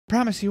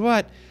promise you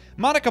what.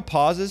 Monika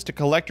pauses to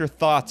collect her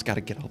thoughts.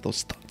 Gotta get all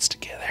those thoughts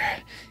together.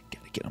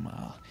 Gotta get them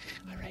all.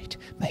 All right,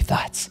 my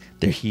thoughts,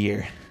 they're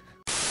here.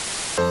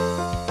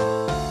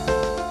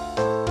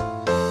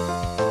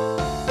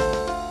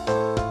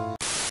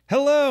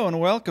 Hello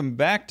and welcome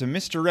back to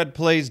MisterRed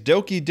Plays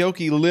Doki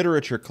Doki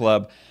Literature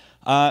Club.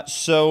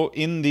 So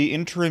in the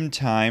interim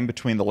time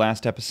between the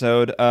last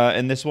episode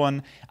and this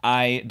one,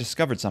 I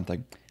discovered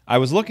something. I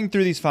was looking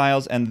through these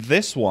files and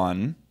this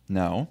one,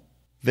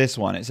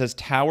 it says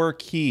Tower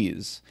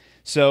Keys.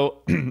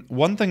 So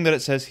one thing that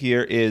it says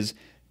here is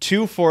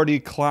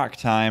 2:40 clock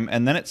time,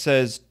 and then it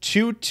says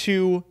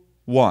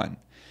 221.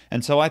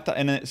 And so I thought,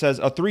 and it says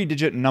a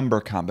 3-digit number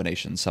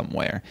combination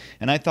somewhere.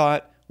 And I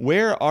thought,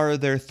 where are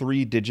there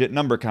 3-digit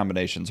number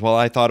combinations? Well,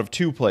 I thought of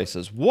two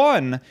places.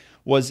 One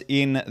was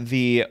in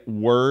the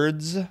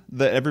words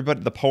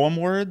that the poem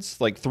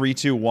words, like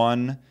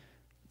 321,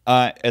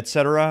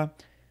 etc.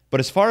 But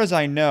as far as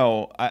I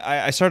know,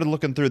 I started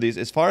looking through these.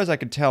 As far as I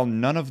could tell,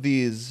 none of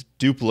these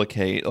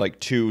duplicate like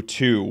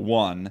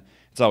 221.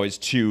 It's always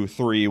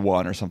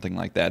 231 or something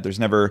like that. There's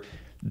never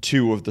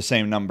two of the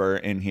same number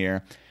in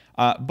here.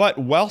 But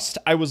whilst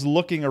I was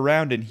looking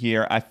around in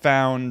here, I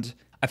found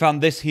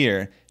this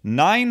here,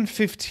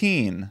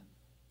 915,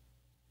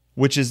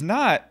 which is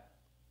not,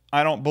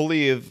 I don't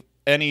believe,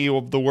 any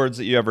of the words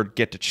that you ever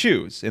get to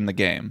choose in the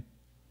game.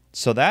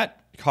 So that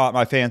caught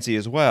my fancy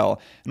as well.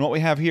 And what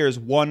we have here is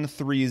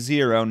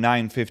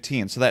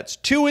 130915. So that's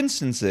two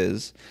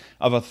instances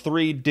of a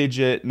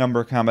 3-digit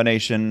number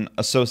combination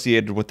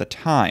associated with the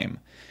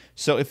time.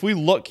 So if we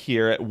look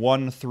here at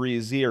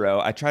 130,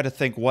 I try to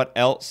think what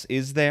else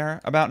is there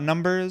about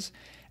numbers.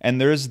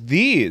 And there's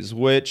these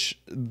numbers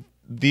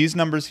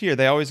here,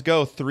 they always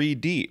go 3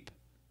 deep.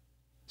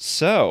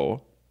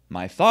 So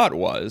my thought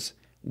was,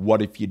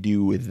 what if you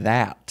do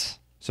that?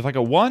 So if I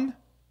go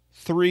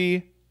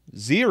 130,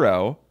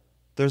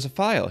 there's a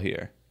file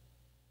here.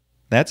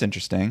 That's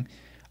interesting.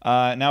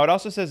 Now it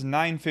also says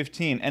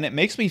 915, and it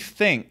makes me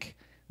think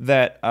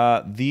that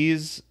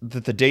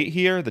the date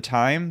here, the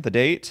time, the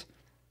date,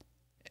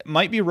 it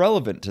might be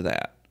relevant to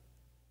that.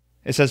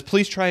 It says,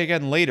 please try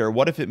again later.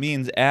 What if it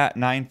means at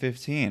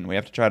 9:15? We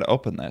have to try to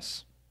open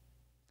this.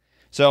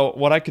 So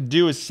what I could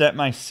do is set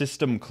my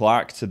system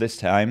clock to this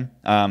time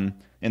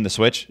in the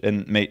Switch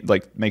and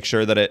make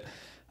sure that it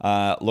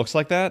looks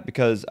like that,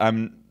 because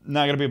I'm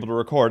not going to be able to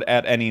record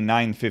at any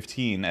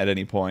 9:15 at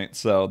any point,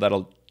 so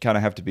that'll kind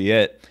of have to be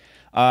it.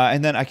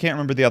 And then I can't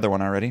remember the other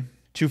one already.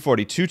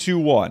 240,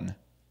 221.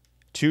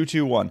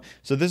 221.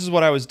 So this is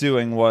what I was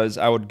doing, was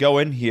I would go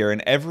in here,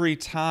 and every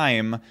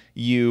time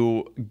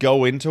you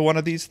go into one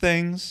of these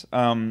things,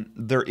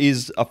 there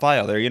is a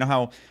file there. You know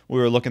how we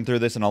were looking through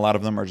this and a lot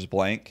of them are just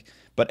blank?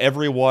 But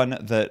every one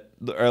that,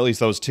 or at least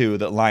those two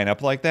that line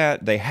up like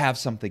that, they have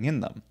something in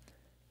them.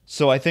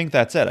 So I think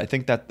that's it. I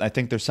think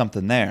there's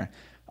something there.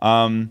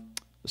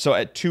 So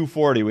at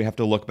 240, we have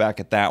to look back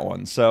at that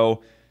one.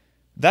 So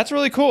that's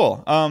really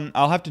cool.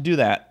 I'll have to do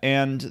that.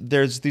 And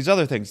there's these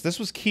other things. This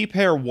was Key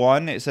Pair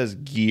 1. It says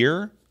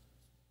gear.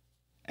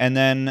 And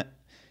then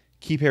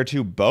Key Pair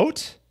 2,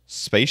 boat?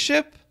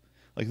 Spaceship?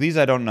 Like these,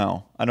 I don't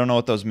know. I don't know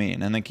what those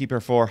mean. And then Key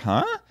Pair 4,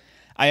 huh?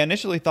 I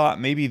initially thought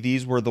maybe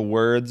these were the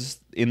words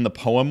in the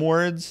poem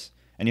words,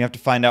 and you have to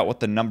find out what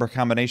the number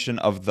combination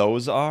of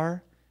those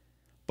are.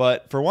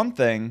 But for one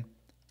thing,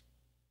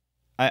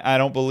 I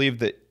don't believe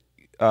that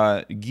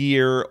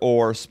gear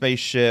or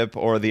spaceship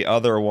or the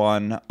other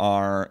one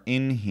are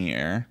in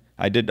here.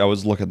 I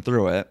was looking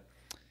through it.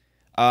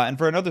 And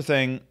for another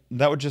thing,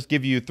 that would just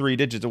give you 3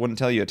 digits. It wouldn't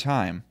tell you a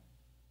time.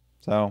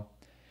 So,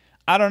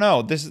 I don't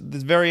know. This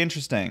is very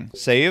interesting.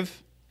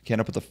 Save. Can't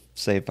open the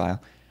save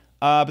file.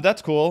 But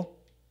that's cool.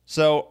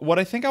 So what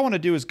I think I want to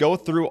do is go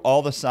through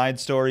all the side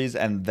stories,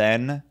 and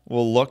then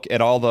we'll look at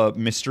all the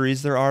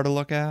mysteries there are to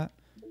look at.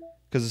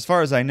 Because as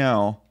far as I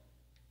know,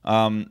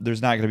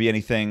 there's not going to be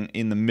anything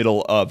in the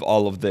middle of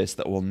all of this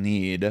that we'll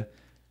need. A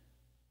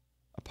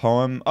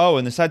poem. Oh,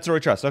 and the side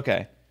story trust.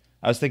 Okay.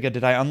 I was thinking,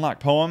 did I unlock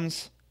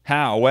poems?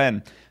 How?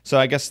 When? So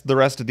I guess the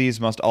rest of these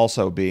must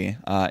also be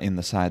in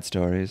the side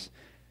stories.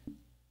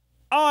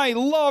 I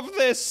love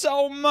this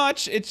so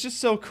much. It's just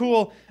so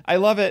cool. I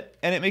love it,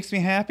 and it makes me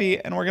happy,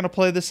 and we're going to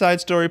play the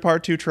side story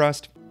part 2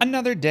 trust.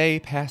 Another day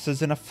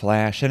passes in a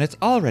flash, and it's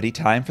already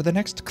time for the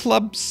next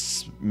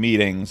club's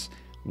meetings.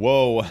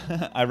 Whoa,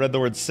 I read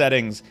the word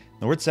settings.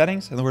 The word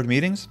settings and the word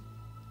meetings?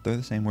 They're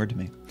the same word to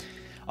me.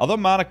 Although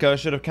Monika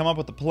should have come up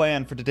with a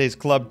plan for today's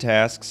club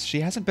tasks,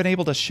 she hasn't been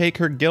able to shake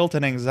her guilt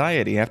and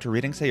anxiety after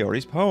reading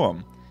Sayori's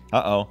poem.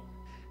 Uh-oh.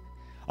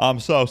 I'm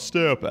so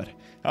stupid.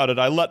 How did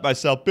I let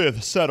myself be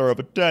the center of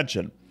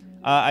attention?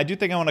 I do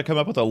think I want to come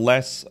up with a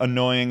less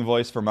annoying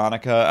voice for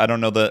Monika. I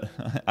don't know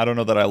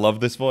that I love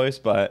this voice,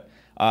 but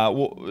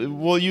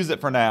we'll use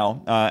it for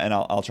now, and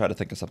I'll try to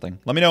think of something.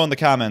 Let me know in the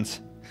comments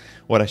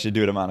what I should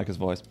do to Monika's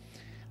voice.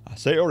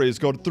 Sayori is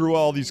going through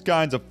all these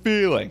kinds of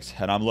feelings,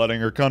 and I'm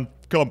letting her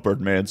comfort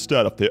me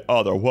instead of the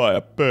other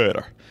way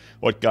better.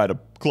 What kind of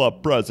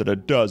club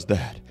president does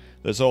that?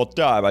 This whole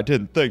time I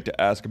didn't think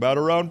to ask about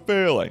her own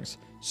feelings.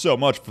 So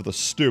much for the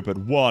stupid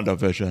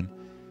WandaVision.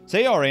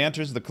 Sayori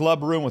enters the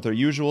club room with her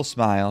usual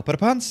smile, but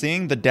upon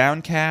seeing the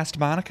downcast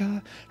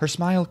Monika, her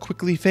smile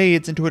quickly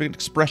fades into an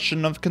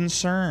expression of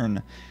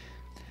concern.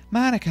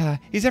 Monika,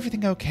 is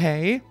everything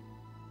okay?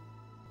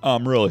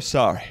 I'm really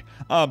sorry.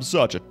 I'm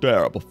such a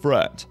terrible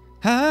friend.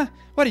 Huh?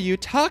 What are you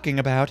talking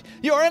about?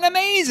 You're an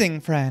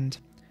amazing friend.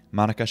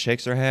 Monika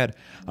shakes her head.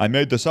 I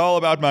made this all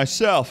about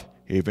myself.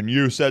 Even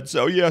you said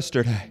so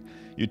yesterday.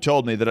 You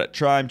told me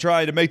that I'm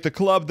trying to make the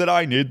club that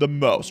I need the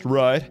most,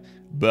 right?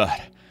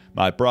 But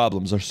my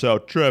problems are so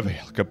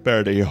trivial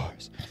compared to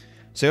yours.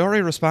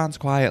 Sayori responds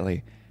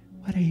quietly.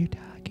 What are you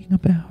talking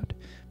about?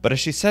 But as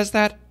she says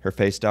that, her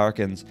face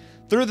darkens.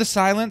 Through the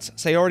silence,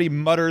 Sayori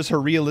mutters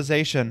her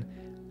realization.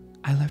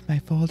 I left my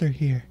folder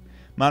here.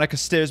 Monika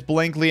stares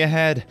blankly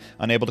ahead,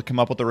 unable to come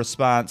up with a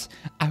response.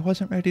 I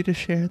wasn't ready to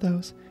share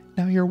those.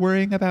 Now you're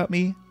worrying about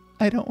me.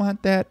 I don't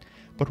want that.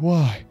 But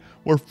why?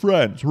 We're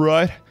friends,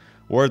 right?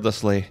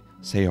 Wordlessly,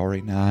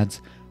 Sayori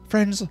nods.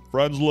 Friends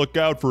look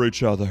out for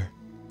each other.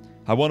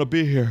 I want to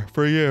be here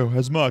for you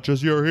as much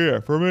as you're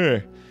here for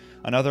me.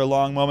 Another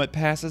long moment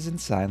passes in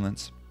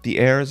silence. The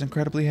air is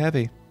incredibly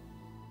heavy.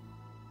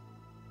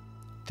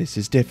 This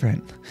is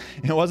different.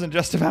 It wasn't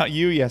just about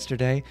you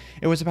yesterday.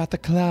 It was about the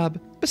club.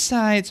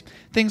 Besides,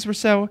 things were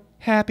so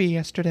happy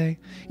yesterday.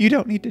 You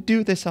don't need to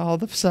do this all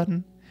of a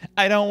sudden.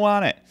 I don't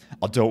want it.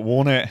 I don't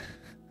want it.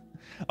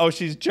 Oh,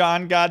 she's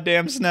Jon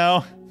goddamn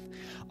Snow.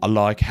 I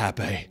like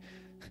happy.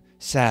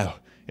 So,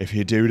 if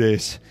you do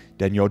this,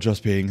 then you're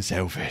just being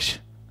selfish.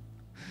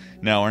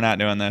 No, we're not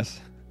doing this.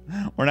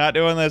 We're not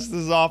doing this.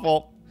 This is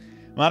awful.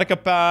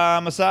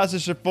 Monika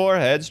massages her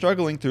forehead,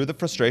 struggling through the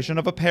frustration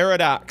of a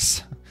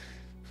paradox.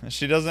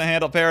 She doesn't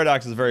handle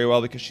paradoxes very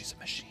well because she's a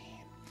machine.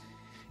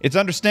 It's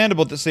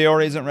understandable that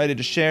Sayori isn't ready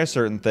to share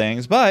certain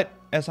things, but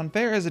as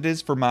unfair as it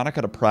is for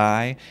Monika to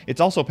pry,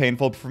 it's also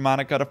painful for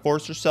Monika to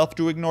force herself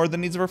to ignore the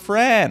needs of her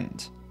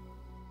friend.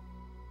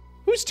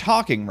 Who's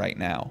talking right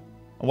now?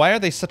 Why are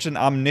they such an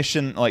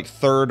omniscient,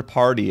 third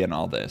party in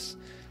all this?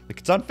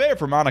 It's unfair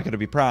for Monika to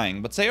be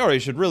prying, but Sayori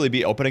should really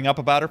be opening up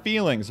about her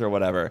feelings or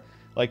whatever.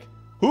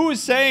 Who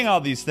is saying all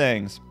these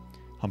things?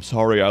 I'm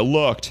sorry I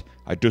looked.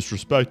 I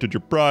disrespected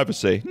your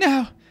privacy.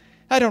 No,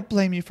 I don't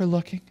blame you for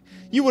looking.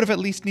 You would have at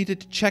least needed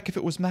to check if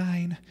it was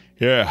mine.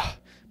 Yeah.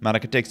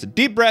 Monika takes a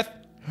deep breath.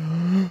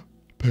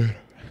 Peter.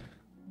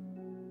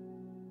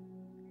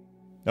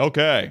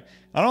 Okay.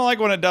 I don't like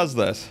when it does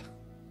this.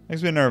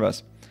 Makes me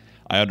nervous.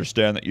 I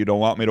understand that you don't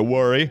want me to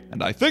worry,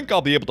 and I think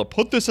I'll be able to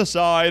put this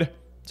aside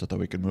so that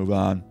we can move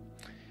on.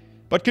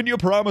 But can you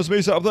promise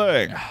me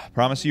something?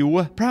 Promise you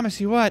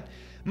what?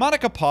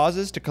 Monika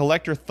pauses to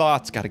collect her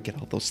thoughts. Gotta get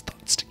all those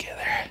thoughts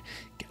together.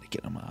 Gotta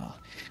get them all.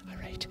 All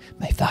right,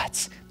 my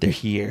thoughts. They're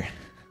here.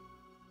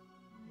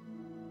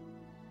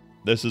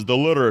 This is the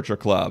Literature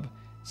Club.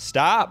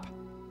 Stop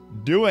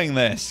doing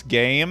this,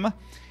 game.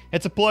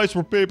 It's a place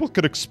where people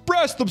can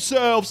express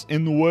themselves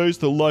in the ways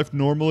that life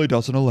normally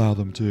doesn't allow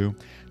them to.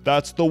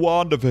 That's the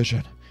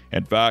WandaVision.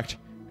 In fact,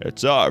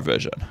 it's our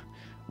vision.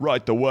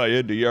 Right the way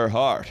into your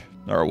heart,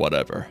 or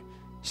whatever.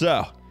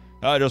 So,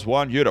 I just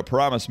want you to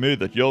promise me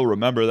that you'll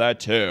remember that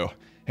too.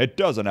 It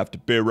doesn't have to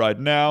be right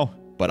now,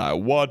 but I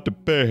want to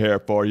be here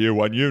for you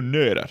when you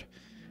need it.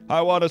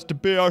 I want us to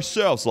be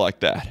ourselves like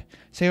that.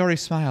 Sayori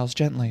smiles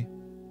gently.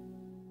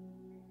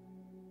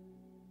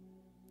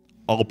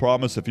 I'll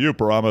promise if you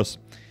promise.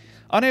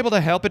 Unable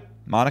to help it,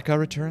 Monika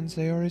returns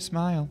Sayori's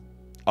smile.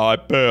 I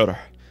better.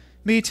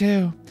 Me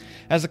too.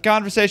 As the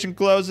conversation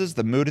closes,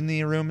 the mood in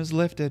the room is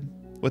lifted.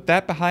 With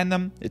that behind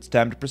them, it's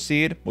time to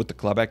proceed with the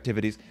club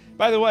activities.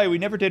 By the way, we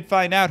never did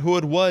find out who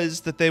it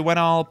was that they went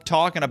all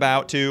talking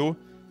about to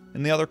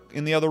in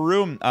the other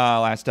room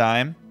last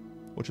time,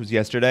 which was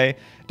yesterday.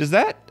 Does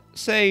that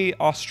say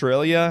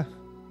Australia?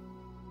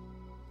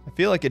 I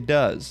feel like it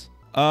does.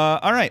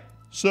 All right.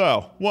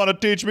 So, want to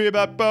teach me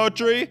about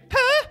poetry?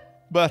 Huh?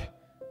 But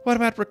what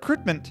about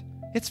recruitment?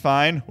 It's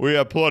fine. We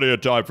have plenty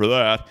of time for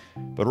that.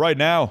 But right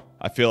now,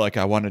 I feel like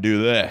I want to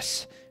do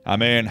this. I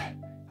mean,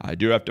 I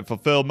do have to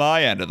fulfill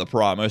my end of the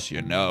promise,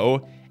 you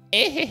know.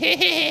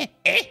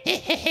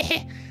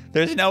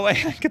 There's no way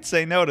I could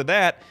say no to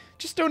that.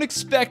 Just don't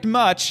expect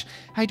much.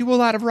 I do a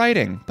lot of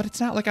writing, but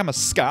it's not like I'm a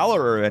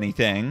scholar or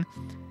anything.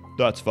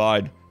 That's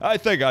fine. I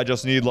think I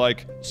just need,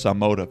 some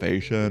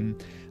motivation.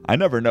 I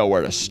never know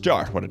where to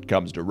start when it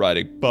comes to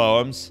writing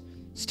poems.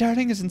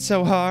 Starting isn't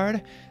so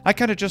hard. I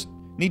kind of just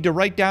need to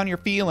write down your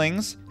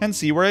feelings and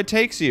see where it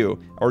takes you.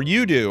 Or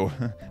you do.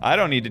 I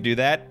don't need to do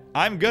that.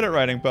 I'm good at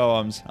writing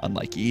poems,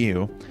 unlike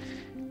you.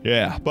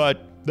 Yeah,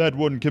 but that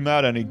wouldn't come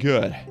out any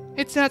good.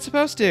 It's not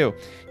supposed to.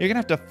 You're gonna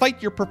have to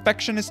fight your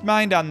perfectionist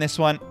mind on this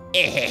one.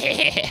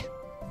 Maybe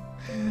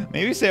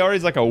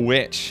Sayori's like a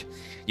witch.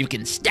 You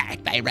can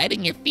start by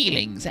writing your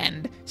feelings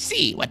and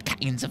see what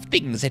kinds of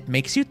things it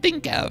makes you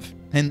think of.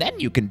 And then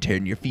you can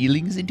turn your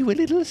feelings into a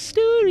little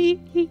story.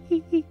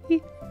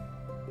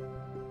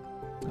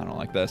 I don't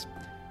like this.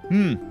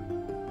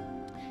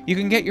 You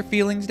can get your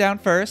feelings down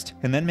first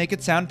and then make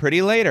it sound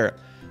pretty later.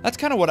 That's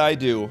kind of what I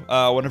do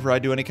whenever I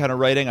do any kind of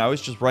writing. I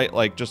always just write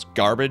like just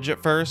garbage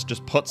at first,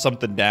 just put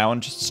something down,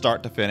 just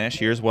start to finish.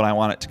 Here's what I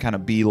want it to kind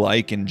of be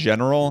like in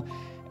general.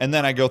 And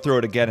then I go through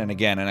it again and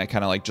again, and I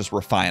kind of like just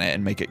refine it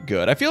and make it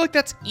good. I feel like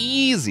that's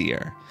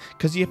easier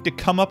because you have to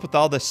come up with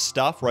all this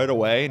stuff right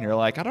away, and you're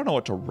like, I don't know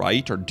what to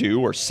write or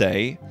do or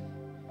say.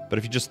 But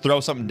if you just throw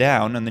something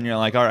down, and then you're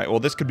like, all right,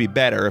 well, this could be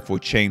better if we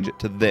change it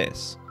to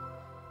this.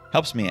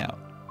 Helps me out.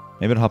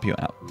 Maybe it'll help you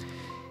out.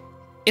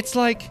 It's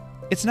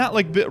not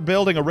like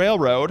building a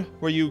railroad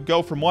where you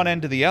go from one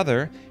end to the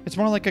other. It's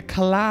more like a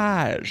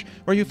collage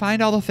where you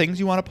find all the things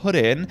you want to put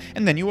in,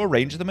 and then you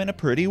arrange them in a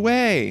pretty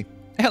way.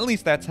 At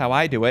least that's how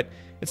I do it.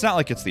 It's not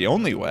like it's the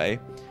only way,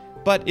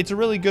 but it's a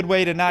really good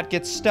way to not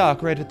get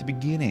stuck right at the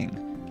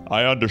beginning.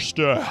 I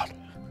understand.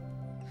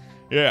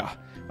 Yeah,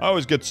 I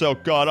always get so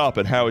caught up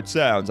in how it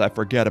sounds, I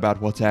forget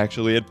about what's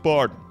actually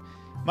important.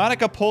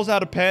 Monika pulls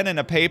out a pen and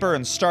a paper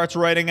and starts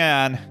writing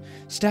on.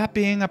 Stop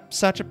being a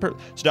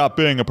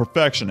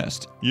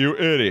perfectionist, you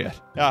idiot.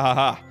 Ha ha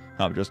ha.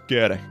 I'm just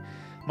kidding.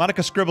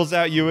 Monika scribbles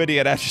out "you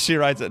idiot" after she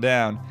writes it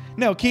down.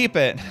 No, keep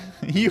it.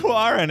 You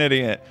are an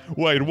idiot.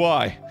 Wait,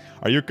 why?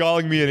 Are you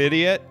calling me an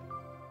idiot?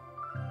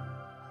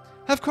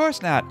 Of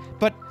course not,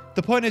 but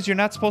the point is you're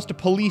not supposed to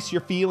police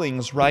your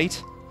feelings,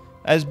 right?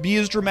 Be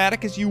as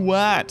dramatic as you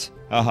want.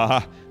 Ha ha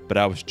ha. But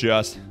I was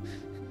just...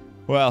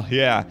 Well,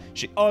 yeah,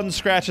 she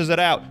unscratches it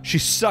out. She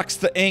sucks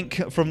the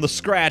ink from the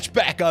scratch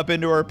back up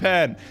into her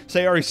pen.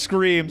 Sayori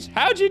screams,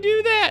 "How'd you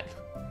do that?"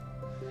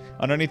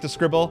 Underneath the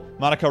scribble,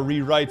 Monika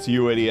rewrites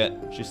 "you idiot."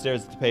 She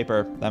stares at the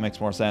paper. That makes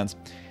more sense.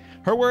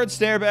 Her words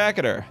stare back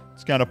at her.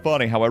 It's kind of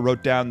funny how I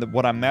wrote down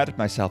what I'm mad at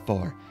myself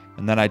for,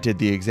 and then I did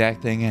the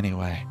exact thing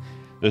anyway.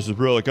 This is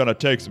really gonna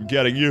take some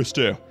getting used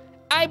to.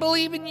 I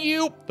believe in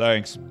you.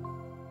 Thanks.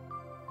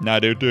 I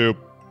do too.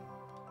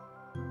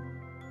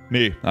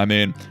 Me, I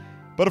mean.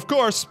 But of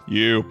course,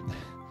 you.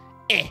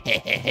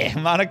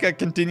 Monika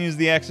continues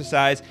the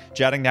exercise,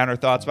 jotting down her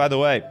thoughts. By the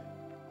way,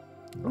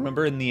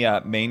 remember in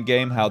the main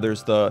game how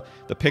there's the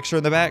picture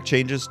in the back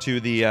changes to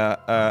the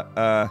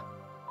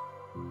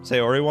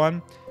Sayori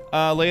one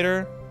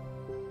later?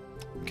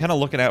 I'm kind of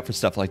looking out for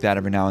stuff like that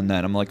every now and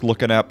then. I'm like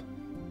looking up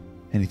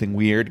anything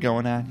weird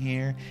going on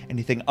here,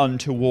 anything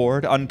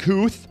untoward,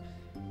 uncouth.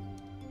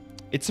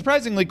 It's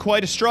surprisingly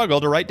quite a struggle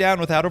to write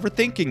down without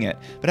overthinking it,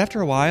 but after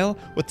a while,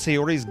 with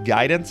Sayori's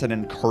guidance and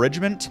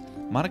encouragement,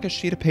 Monika's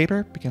sheet of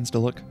paper begins to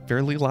look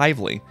fairly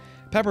lively,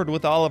 peppered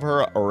with all of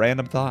her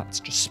random thoughts.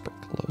 Just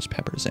sprinkle those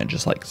peppers in,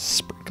 just like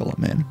sprinkle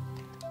them in.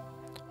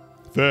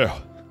 There.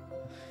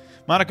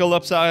 Monika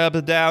looks up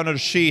and down at her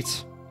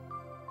sheet.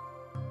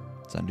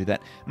 Let's undo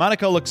that.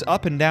 Monika looks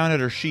up and down at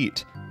her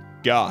sheet.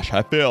 Gosh,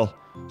 I feel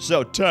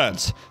so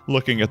tense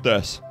looking at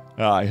this.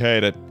 I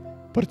hate it,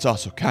 but it's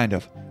also kind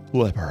of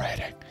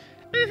liberating.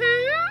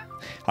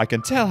 I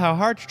can tell how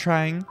hard you're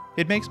trying.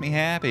 It makes me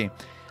happy.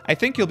 I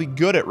think you'll be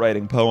good at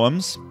writing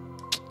poems.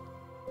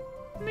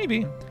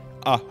 Maybe.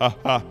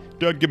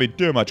 Don't give me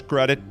too much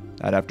credit.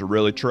 I'd have to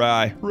really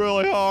try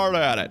really hard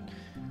at it.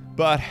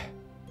 But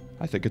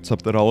I think it's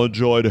something I'll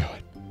enjoy doing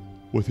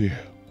with you.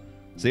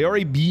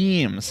 Sayori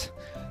beams.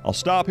 I'll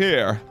stop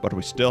here, but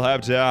we still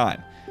have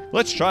time.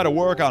 Let's try to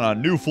work on a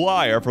new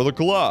flyer for the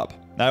club.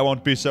 I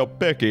won't be so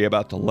picky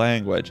about the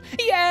language.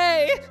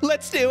 Yay!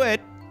 Let's do it!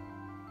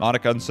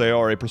 Monika and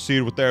Sayori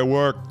proceed with their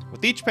work.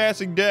 With each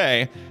passing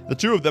day, the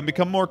two of them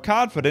become more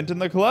confident in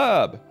the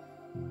club.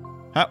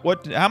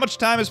 How much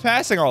time is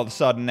passing all of a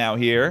sudden now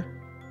here?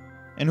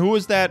 And who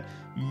was that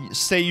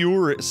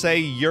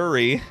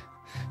Sayori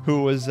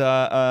who was,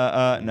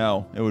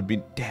 no, it would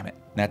be, damn it,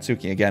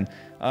 Natsuki again.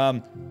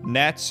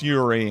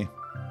 Natsuri,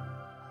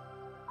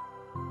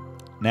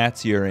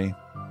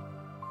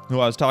 who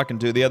I was talking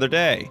to the other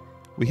day.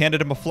 We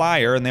handed him a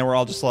flyer, and they were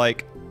all just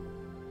like,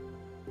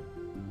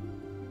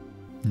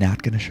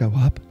 not gonna show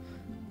up?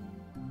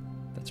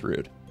 That's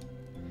rude.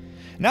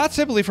 Not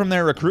simply from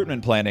their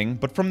recruitment planning,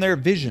 but from their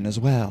vision as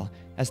well.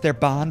 As their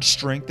bond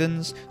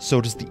strengthens, so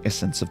does the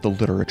essence of the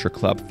literature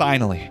club.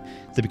 Finally,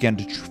 they begin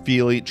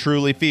to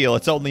truly feel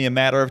it's only a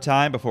matter of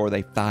time before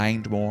they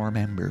find more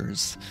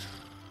members.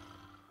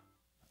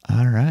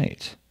 All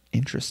right.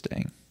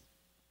 Interesting.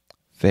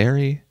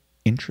 Very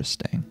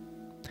interesting.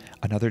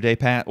 Another day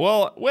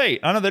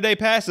another day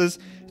passes.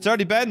 It's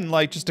already been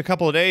like just a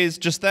couple of days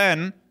just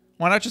then.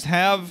 Why not just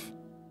have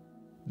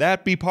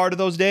that be part of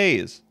those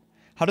days?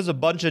 How does a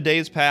bunch of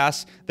days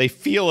pass, they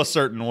feel a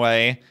certain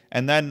way,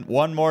 and then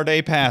one more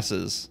day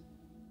passes?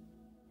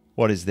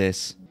 What is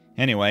this?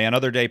 Anyway,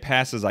 another day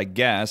passes, I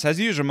guess. As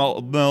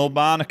usual,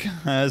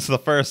 Monika is the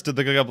first to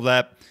the club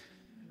that...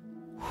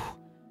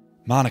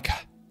 Monika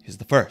is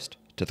the first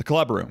to the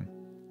club room.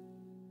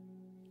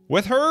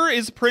 With her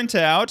is a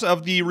printout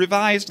of the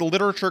revised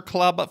Literature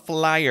Club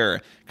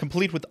flyer,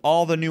 complete with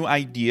all the new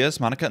ideas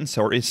Monika and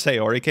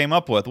Sayori came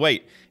up with.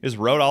 Wait, you just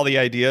wrote all the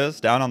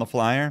ideas down on the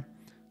flyer?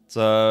 It's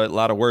a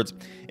lot of words.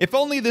 If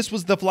only this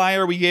was the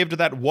flyer we gave to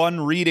that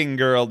one reading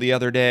girl the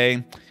other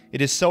day.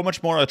 It is so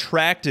much more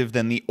attractive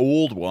than the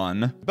old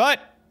one. But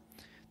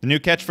the new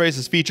catchphrase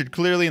is featured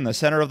clearly in the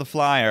center of the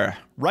flyer.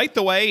 Write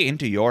the way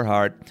into your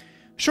heart.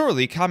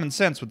 Surely common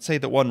sense would say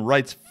that one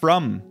writes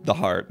from the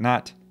heart,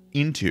 not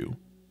into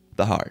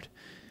the heart.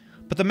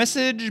 But the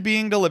message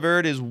being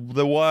delivered is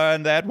the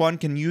one that one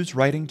can use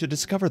writing to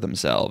discover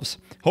themselves.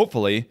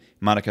 Hopefully,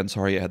 Monika and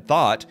Sayori had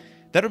thought,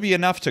 that would be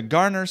enough to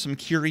garner some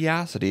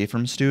curiosity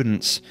from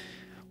students.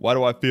 Why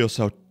do I feel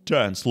so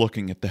tense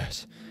looking at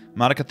this?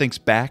 Monika thinks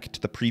back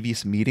to the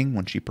previous meeting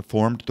when she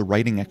performed the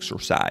writing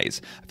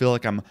exercise. I feel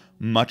like I'm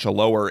much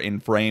lower in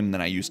frame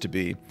than I used to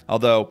be.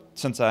 Although,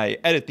 since I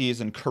edit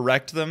these and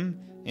correct them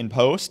in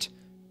post,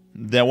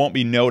 they won't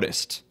be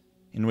noticed.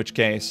 In which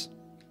case,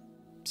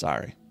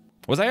 sorry.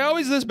 Was I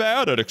always this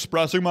bad at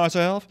expressing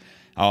myself?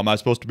 How am I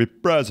supposed to be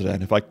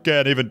president if I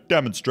can't even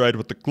demonstrate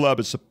what the club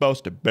is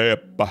supposed to be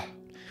about?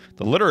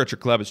 The literature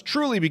club is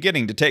truly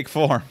beginning to take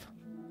form.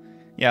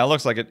 Yeah, it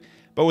looks like it.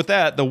 But with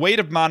that, the weight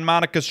of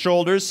Monika's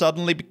shoulders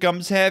suddenly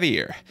becomes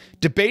heavier.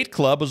 Debate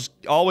club was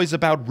always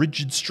about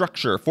rigid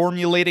structure,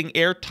 formulating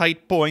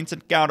airtight points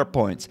and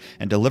counterpoints,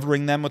 and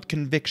delivering them with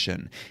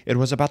conviction. It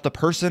was about the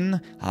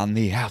person on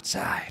the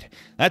outside.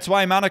 That's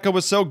why Monika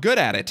was so good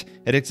at it.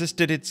 It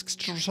existed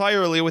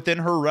entirely within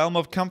her realm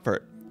of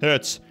comfort.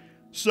 It's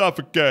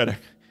suffocating.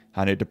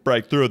 I need to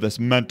break through this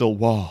mental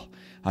wall.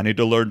 I need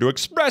to learn to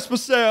express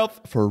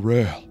myself for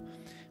real.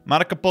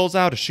 Monika pulls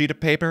out a sheet of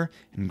paper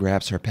and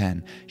grabs her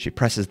pen. She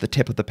presses the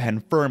tip of the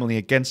pen firmly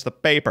against the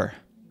paper.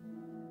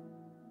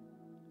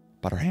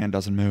 But her hand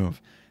doesn't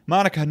move.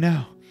 Monika,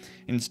 no.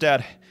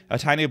 Instead, a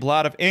tiny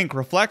blot of ink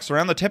reflects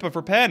around the tip of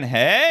her pen.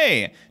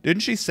 Hey!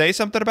 Didn't she say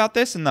something about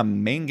this in the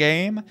main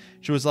game?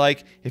 She was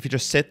like, if you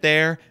just sit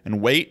there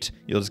and wait,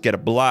 you'll just get a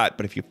blot.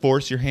 But if you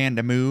force your hand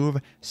to move,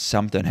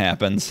 something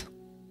happens.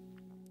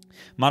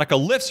 Monika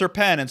lifts her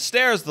pen and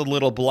stares at the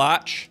little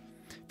blotch.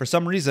 For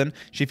some reason,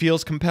 she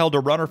feels compelled to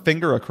run her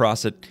finger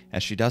across it.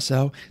 As she does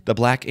so, the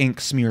black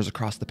ink smears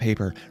across the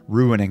paper,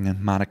 ruining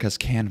Monika's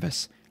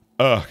canvas.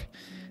 Ugh.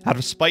 Out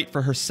of spite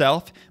for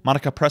herself,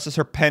 Monika presses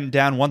her pen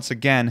down once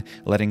again,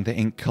 letting the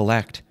ink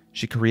collect.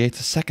 She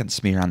creates a second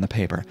smear on the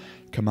paper.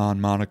 Come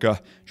on, Monika,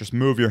 just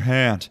move your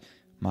hand.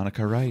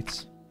 Monika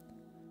writes.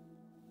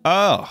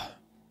 Oh,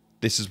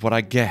 this is what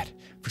I get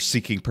for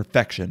seeking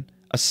perfection.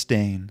 A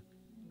stain.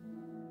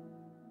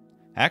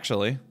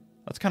 Actually,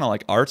 that's kind of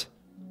like art.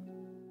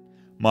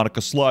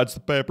 Monika slides the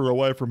paper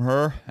away from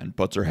her and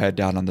puts her head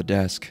down on the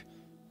desk.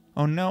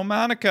 Oh no,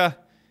 Monika.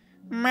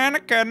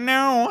 Monika,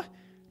 no.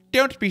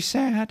 Don't be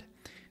sad.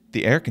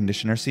 The air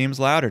conditioner seems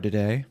louder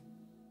today.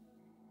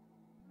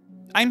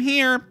 I'm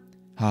here.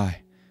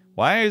 Hi.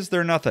 Why is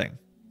there nothing?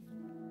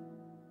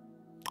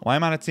 Why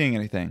am I not seeing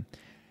anything?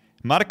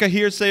 Monika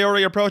hears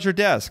Sayori approach her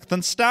desk,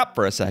 then stop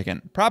for a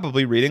second,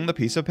 probably reading the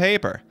piece of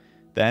paper.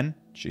 Then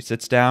she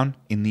sits down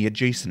in the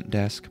adjacent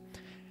desk.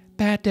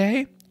 Bad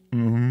day?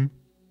 Mm-hmm.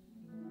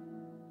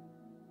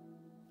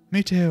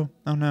 Me too.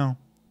 Oh no.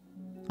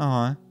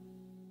 Aw.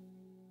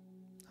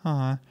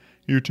 Aw.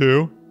 You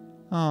too?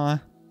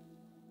 Aw.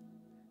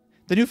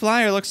 The new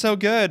flyer looks so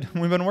good.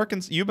 You've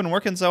been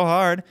working so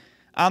hard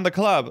on the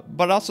club,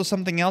 but also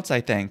something else,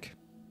 I think.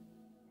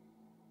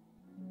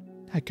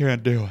 I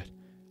can't do it.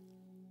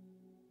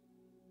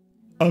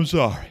 I'm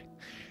sorry.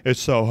 It's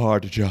so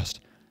hard to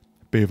just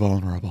be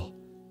vulnerable.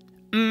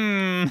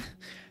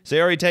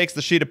 Sayori takes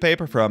the sheet of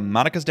paper from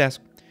Monika's desk.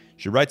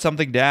 She writes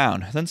something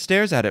down, then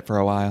stares at it for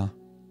a while.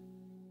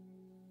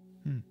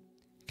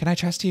 Can I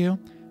trust you?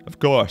 Of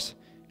course.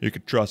 You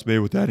can trust me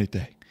with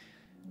anything.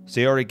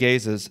 Sayori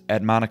gazes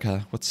at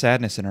Monika with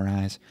sadness in her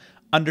eyes.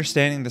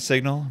 Understanding the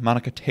signal,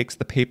 Monika takes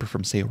the paper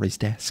from Sayori's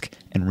desk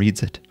and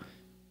reads it.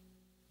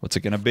 What's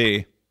it gonna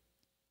be?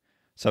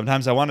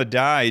 Sometimes I want to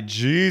die.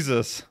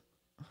 Jesus.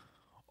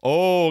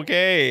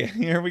 Okay,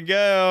 here we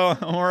go.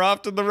 We're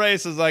off to the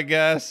races, I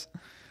guess.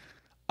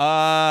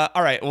 All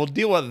right, we'll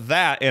deal with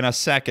that in a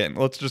second.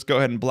 Let's just go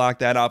ahead and block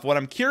that off. What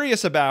I'm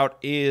curious about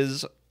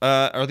is,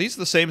 are these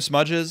the same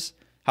smudges?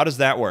 How does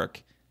that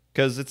work?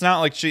 Because it's not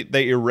like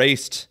they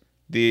erased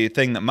the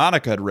thing that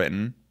Monika had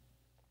written.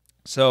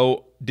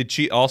 So, did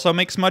she also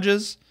make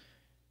smudges?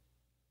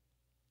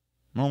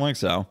 I don't think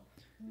so.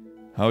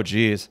 Oh,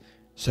 geez.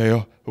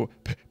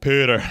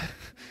 Peter.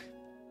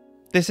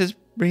 This is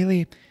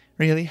really,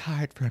 really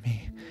hard for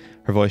me.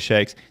 Her voice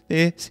shakes.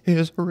 This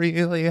is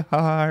really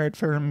hard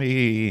for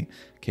me.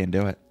 Can't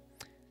do it.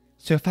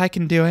 So if I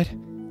can do it,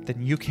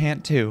 then you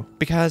can't too.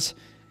 Because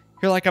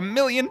you're like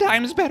 1,000,000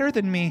 times better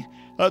than me.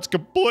 That's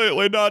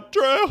completely not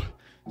true.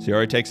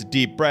 Sayori takes a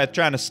deep breath,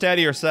 trying to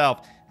steady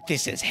herself.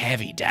 This is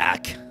heavy,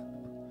 Doc.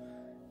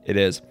 It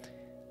is.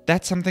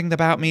 That's something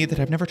about me that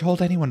I've never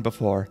told anyone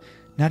before.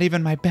 Not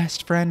even my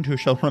best friend, who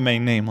shall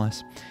remain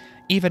nameless.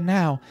 Even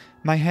now,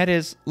 my head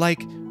is,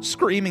 like,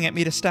 screaming at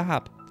me to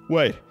stop.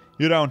 Wait,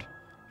 you don't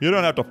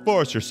have to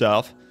force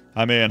yourself.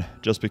 I mean,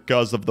 just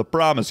because of the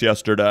promise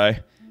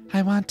yesterday.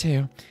 I want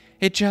to.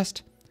 It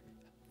just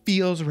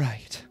feels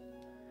right.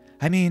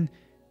 I mean,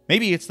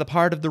 maybe it's the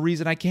part of the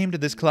reason I came to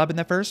this club in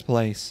the first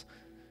place.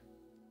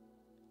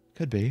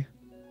 Could be.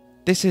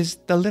 This is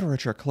the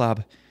literature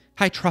club.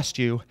 I trust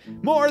you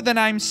more than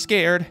I'm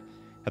scared.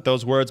 At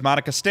those words,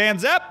 Monika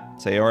stands up.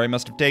 Sayori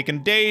must have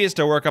taken days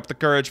to work up the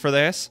courage for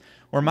this.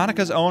 Were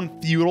Monika's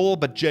own futile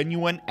but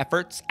genuine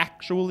efforts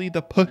actually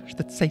the push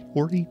that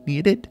Sayori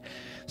needed?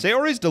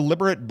 Sayori's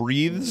deliberate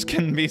breathes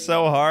can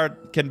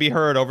be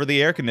heard over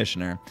the air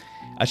conditioner.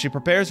 As she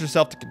prepares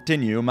herself to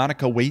continue,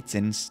 Monika waits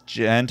in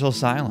gentle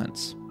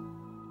silence.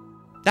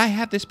 I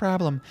have this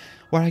problem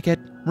where I get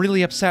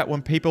really upset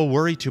when people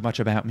worry too much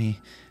about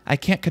me. I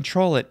can't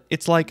control it.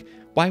 It's like,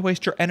 why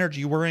waste your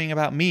energy worrying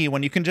about me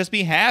when you can just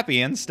be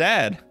happy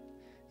instead?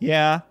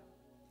 Yeah,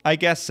 I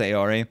guess,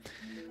 Sayori.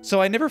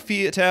 So I never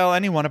tell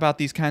anyone about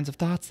these kinds of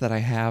thoughts that I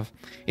have.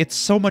 It's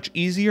so much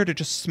easier to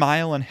just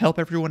smile and help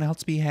everyone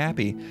else be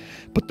happy.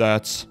 But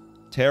that's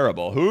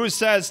terrible. Who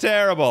says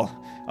terrible?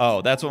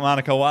 Oh, that's what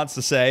Monika wants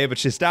to say, but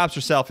she stops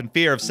herself in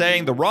fear of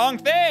saying the wrong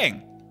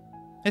thing.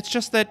 It's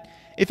just that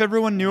if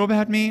everyone knew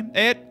about me,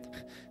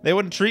 they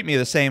wouldn't treat me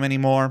the same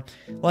anymore.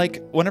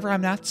 Like, whenever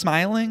I'm not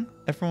smiling,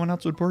 everyone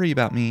else would worry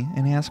about me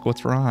and ask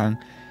what's wrong.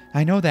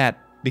 I know that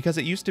because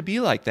it used to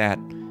be like that.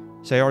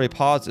 Sayori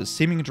pauses,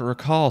 seeming to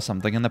recall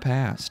something in the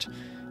past.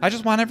 I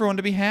just want everyone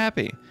to be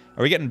happy.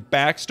 Are we getting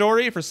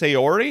backstory for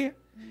Sayori?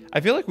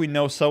 I feel like we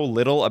know so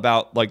little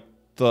about, like,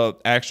 the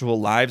actual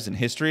lives and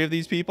history of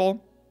these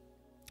people.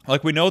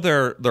 Like, we know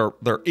their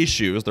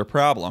issues, their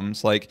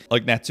problems, like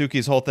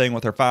Natsuki's whole thing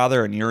with her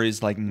father and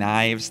Yuri's, like,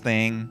 knives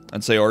thing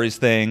and Sayori's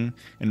thing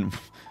and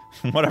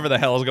whatever the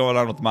hell is going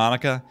on with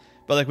Monika.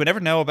 But, like, we never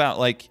know about,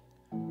 like,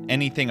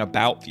 anything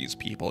about these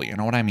people, you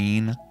know what I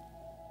mean?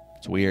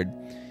 It's weird.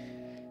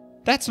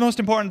 That's the most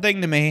important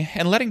thing to me,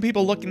 and letting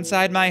people look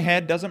inside my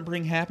head doesn't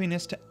bring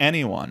happiness to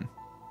anyone.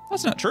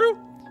 That's not true.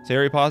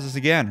 Sayori pauses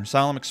again, her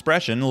solemn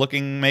expression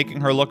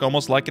making her look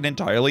almost like an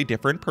entirely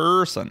different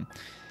person.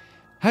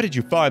 How did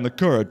you find the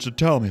courage to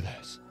tell me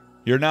this?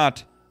 You're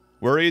not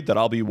worried that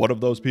I'll be one of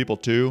those people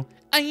too?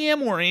 I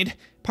am worried.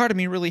 Part of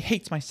me really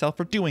hates myself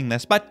for doing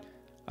this, but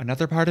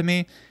another part of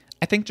me,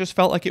 I think, just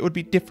felt like it would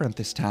be different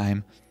this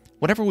time.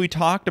 Whenever we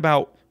talked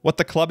about what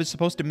the club is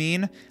supposed to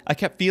mean, I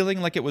kept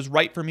feeling like it was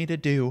right for me to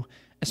do,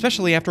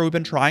 especially after we've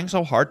been trying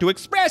so hard to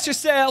express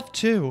yourself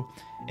too.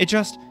 It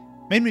just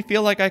made me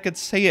feel like I could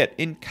say it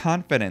in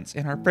confidence,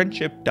 and our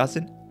friendship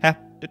doesn't have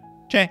to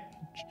change.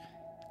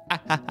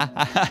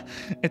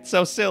 It's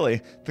so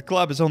silly. The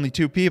club is only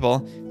 2 people,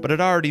 but it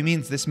already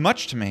means this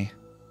much to me.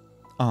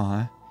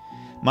 Aw.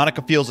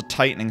 Monika feels a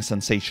tightening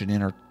sensation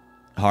in her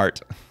heart.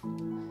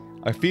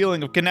 A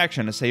feeling of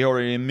connection as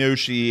Sayori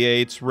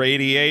initiates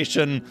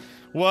radiation.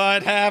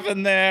 What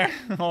happened there?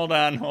 Hold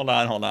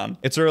on.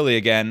 It's early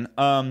again.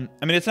 I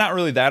mean, it's not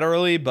really that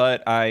early,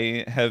 but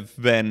I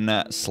have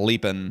been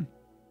sleeping.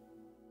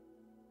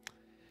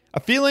 A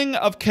feeling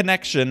of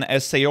connection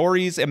as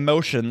Sayori's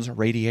emotions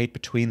radiate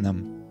between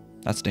them.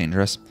 That's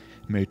dangerous.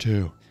 Me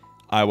too.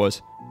 I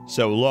was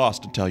so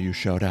lost until you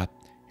showed up.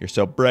 You're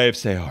so brave,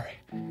 Sayori.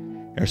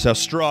 You're so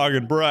strong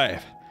and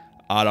brave.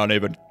 I don't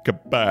even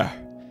compare.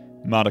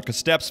 Monika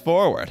steps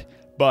forward,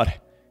 but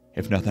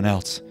if nothing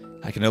else,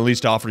 I can at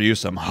least offer you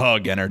some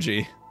hug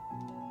energy.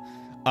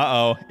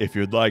 Uh-oh, if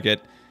you'd like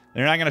it.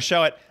 They're not going to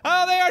show it.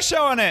 Oh, they are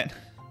showing it!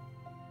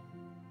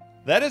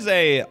 That is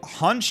a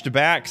hunched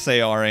back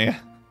Sayori.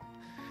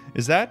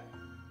 Is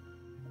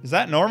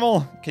that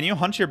normal? Can you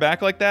hunch your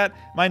back like that?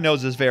 My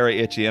nose is very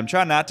itchy. I'm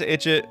trying not to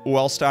itch it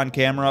whilst on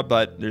camera,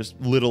 but there's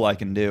little I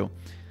can do.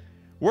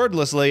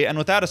 Wordlessly and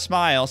without a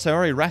smile,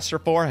 Sayori rests her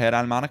forehead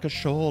on Monika's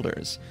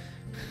shoulders.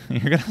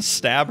 You're going to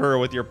stab her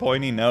with your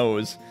pointy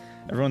nose.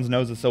 Everyone's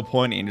nose is so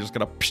pointy, and you're just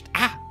going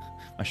to,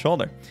 my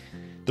shoulder.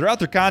 Throughout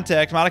their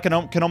contact,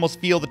 Monika can almost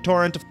feel the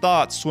torrent of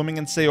thoughts swimming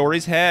in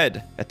Sayori's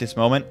head. At this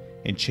moment,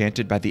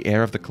 enchanted by the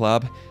air of the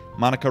club,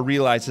 Monika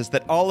realizes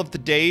that all of the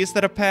days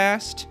that have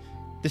passed,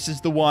 this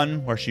is the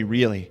one where she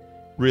really,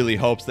 really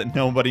hopes that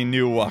nobody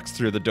new walks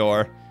through the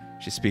door.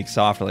 She speaks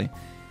softly.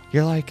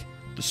 You're like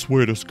the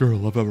sweetest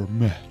girl I've ever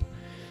met.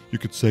 You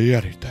could say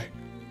anything.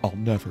 I'll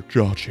never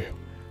judge you.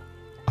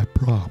 I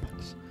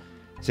promise.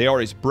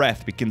 Sayori's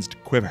breath begins to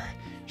quiver.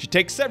 She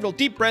takes several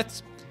deep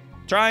breaths,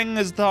 trying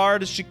as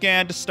hard as she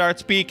can to start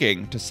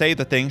speaking, to say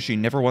the things she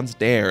never once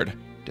dared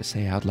to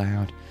say out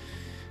loud.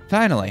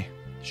 Finally,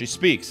 she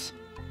speaks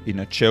in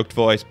a choked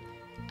voice.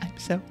 I'm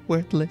so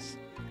worthless.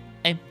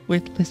 I'm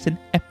worthless and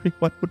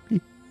everyone would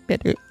be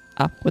better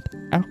off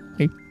without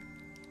me.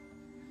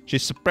 She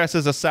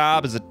suppresses a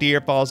sob as a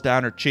tear falls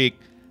down her cheek.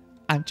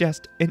 I'm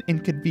just an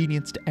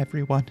inconvenience to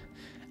everyone.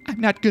 I'm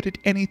not good at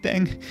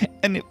anything,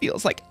 and it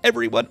feels like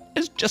everyone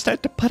has just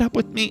had to put up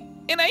with me,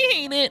 and I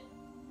hate it.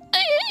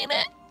 I hate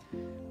it.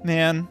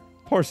 Man,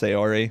 poor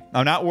Sayori.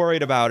 I'm not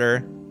worried about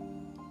her,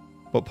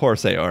 but poor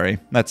Sayori.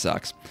 That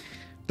sucks.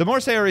 The more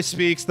Sayori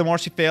speaks, the more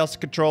she fails to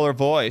control her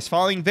voice,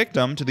 falling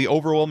victim to the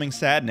overwhelming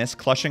sadness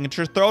clutching at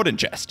her throat and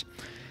chest.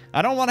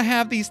 I don't want to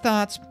have these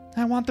thoughts.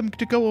 I want them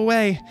to go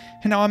away,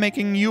 and now I'm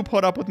making you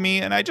put up with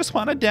me, and I just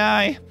want to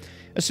die.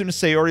 As soon as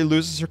Sayori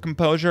loses her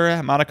composure,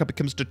 Monika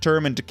becomes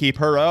determined to keep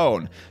her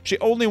own. She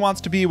only wants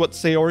to be what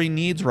Sayori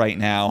needs right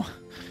now.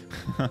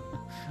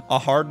 A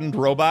hardened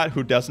robot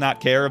who does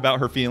not care about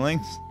her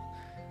feelings?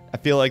 I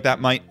feel like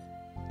that might,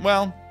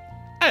 well,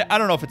 I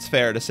don't know if it's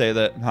fair to say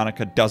that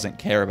Monika doesn't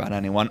care about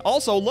anyone.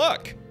 Also,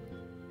 look!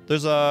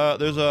 There's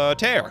a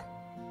tear.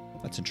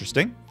 That's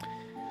interesting.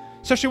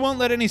 So she won't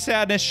let any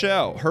sadness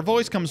show. Her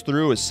voice comes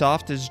through as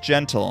soft as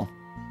gentle.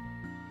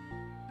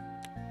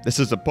 This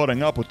isn't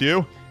putting up with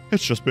you.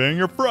 It's just being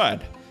your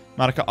friend.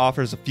 Monika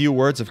offers a few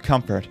words of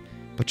comfort,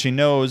 but she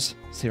knows,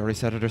 Sayori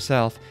said it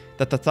herself,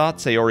 that the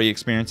thoughts Sayori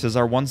experiences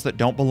are ones that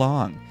don't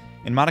belong,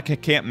 and Monika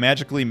can't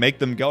magically make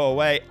them go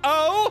away.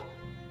 Oh!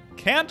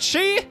 Can't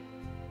she?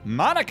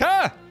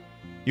 Monika!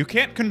 You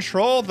can't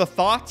control the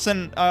thoughts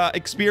and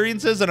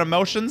experiences and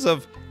emotions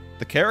of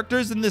the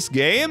characters in this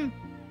game?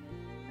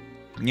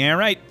 Yeah,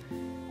 right.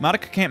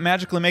 Monika can't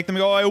magically make them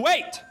go away.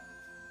 Wait!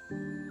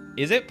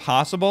 Is it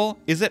possible?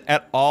 Is it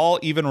at all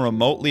even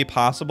remotely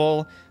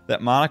possible that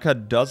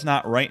Monika does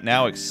not right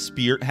now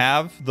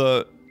have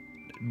the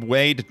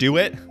way to do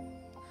it?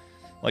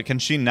 Like, can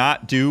she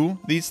not do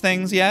these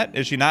things yet?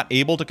 Is she not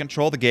able to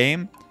control the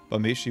game? But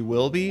maybe she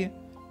will be?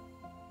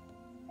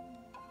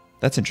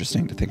 That's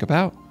interesting to think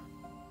about.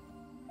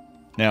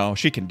 No,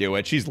 she can do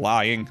it. She's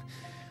lying.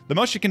 The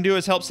most she can do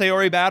is help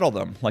Sayori battle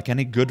them, like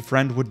any good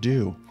friend would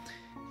do.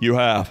 You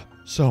have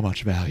so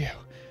much value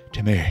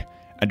to me,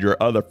 and your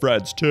other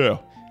friends too.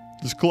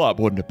 This club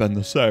wouldn't have been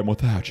the same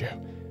without you.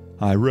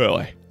 I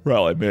really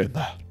mean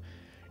that.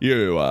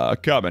 You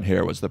coming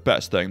here was the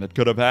best thing that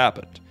could have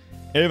happened.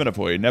 Even if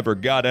we never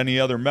got any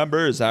other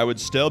members, I would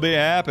still be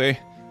happy.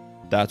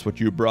 That's what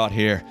you brought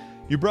here.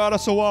 You brought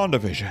us a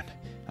WandaVision,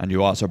 and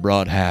you also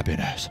brought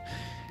happiness.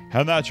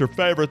 And that's your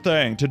favorite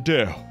thing to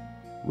do,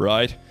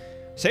 right?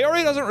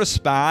 Sayori doesn't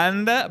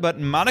respond, but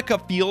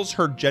Monika feels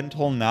her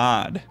gentle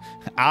nod.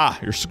 Ah,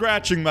 you're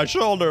scratching my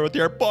shoulder with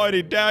your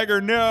pointy dagger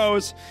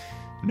nose.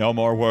 No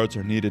more words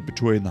are needed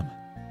between them.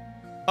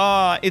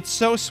 It's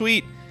so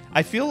sweet.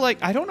 I feel like,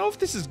 I don't know if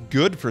this is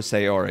good for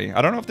Sayori.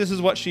 I don't know if this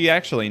is what she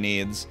actually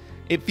needs.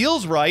 It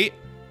feels right,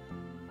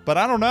 but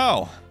I don't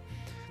know.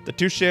 The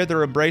two share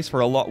their embrace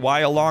for a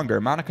while longer,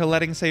 Monika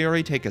letting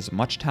Sayori take as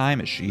much time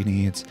as she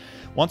needs.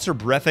 Once her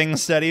breathing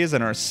steadies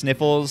and her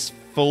sniffles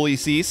fully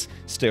cease,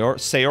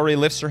 Sayori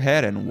lifts her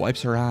head and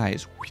wipes her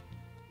eyes.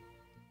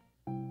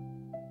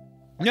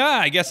 Yeah,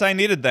 I guess I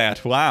needed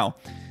that. Wow.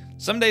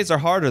 Some days are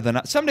harder than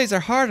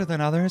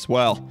others.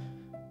 Well,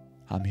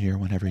 I'm here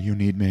whenever you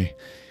need me.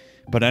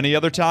 But any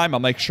other time, I'll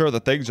make sure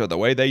that things are the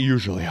way they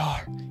usually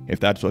are, if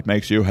that's what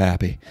makes you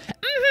happy.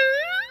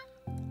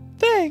 Mm-hmm.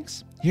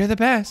 Thanks. You're the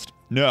best.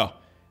 No,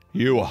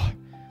 you are.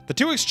 The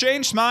two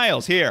exchange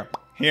smiles. Here,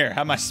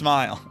 have my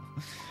smile.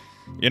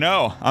 You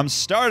know, I'm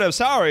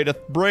sorry to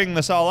bring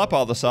this all up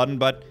all of a sudden,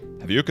 but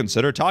have you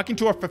considered talking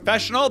to a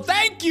professional?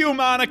 Thank you,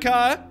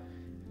 Monika!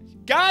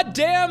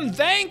 Goddamn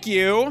thank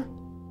you!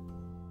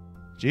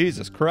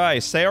 Jesus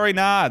Christ, Sayori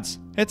nods.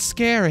 It's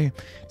scary.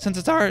 Since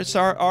it's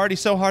already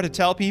so hard to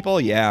tell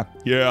people, yeah.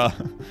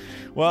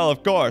 Well,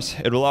 of course,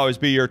 it will always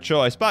be your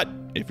choice, but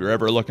if you're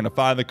ever looking to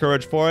find the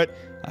courage for it,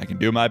 I can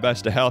do my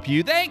best to help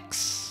you.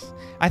 Thanks!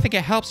 I think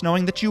it helps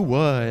knowing that you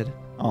would.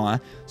 Aw,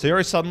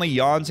 Sayori suddenly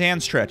yawns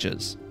and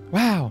stretches.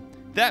 Wow,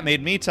 that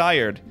made me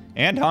tired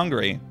and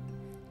hungry.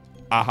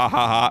 Ah ha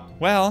ha ha.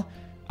 Well,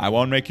 I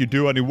won't make you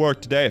do any work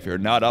today if you're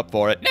not up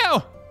for it.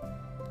 No!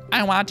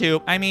 I want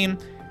to. I mean,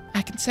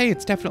 I can say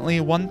it's definitely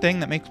one thing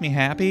that makes me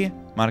happy.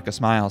 Monika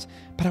smiles,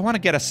 but I want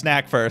to get a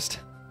snack first.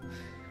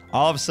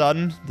 All of a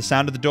sudden, the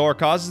sound of the door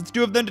causes the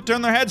two of them to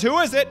turn their heads. Who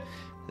is it?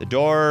 The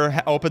door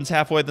opens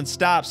halfway, then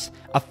stops.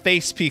 A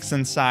face peeks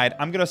inside.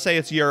 I'm going to say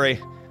it's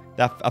Yuri.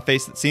 A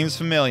face that seems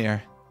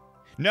familiar.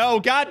 No,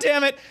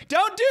 goddammit!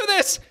 Don't do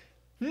this!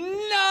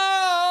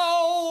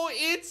 No!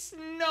 It's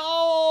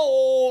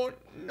no!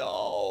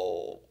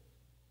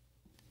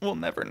 We'll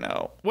never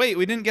know. Wait,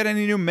 we didn't get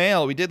any new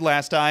mail. We did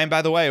last time.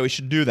 By the way, we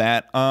should do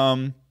that.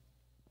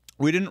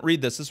 We didn't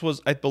read this.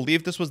 I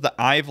believe this was the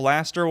Ive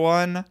Laster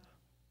one.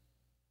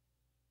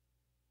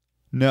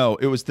 No,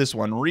 it was this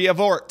one.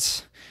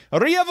 Riavorte.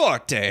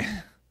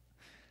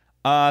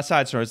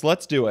 Side stories.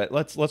 Let's do it.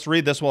 Let's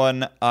read this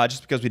one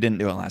just because we didn't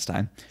do it last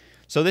time.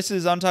 So this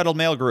is Untitled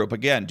Mail Group.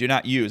 Again, do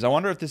not use. I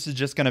wonder if this is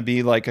just going to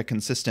be like a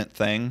consistent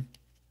thing.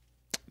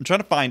 I'm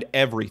trying to find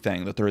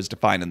everything that there is to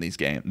find in this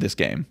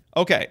game.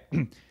 Okay.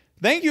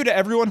 Thank you to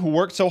everyone who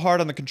worked so hard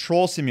on the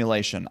control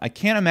simulation. I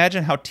can't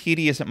imagine how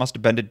tedious it must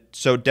have been to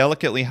so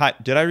delicately hide...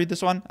 Did I read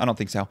this one? I don't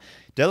think so.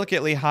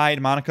 Delicately hide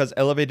Monika's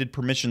elevated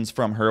permissions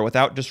from her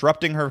without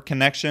disrupting her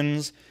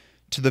connections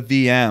to the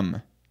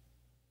VM.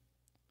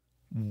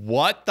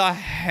 What the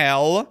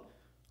hell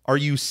are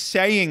you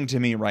saying to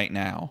me right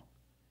now?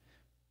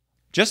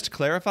 Just to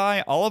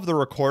clarify, all of the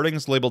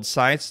recordings labeled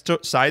side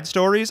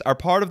stories are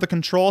part of the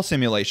control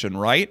simulation,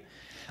 right?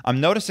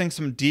 I'm noticing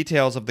some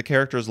details of the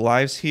characters'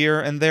 lives here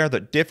and there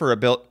that differ a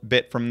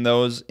bit from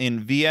those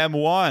in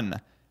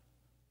VM1.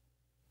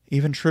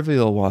 Even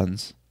trivial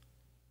ones.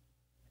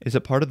 Is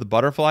it part of the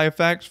butterfly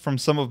effect from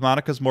some of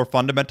Monika's more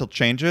fundamental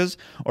changes,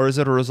 or is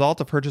it a result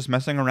of her just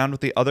messing around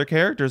with the other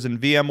characters in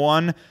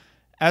VM1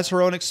 as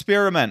her own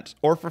experiment,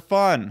 or for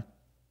fun?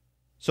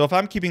 So if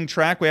I'm keeping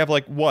track, we have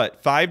like,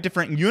 what, 5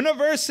 different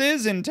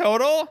universes in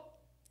total?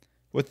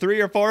 with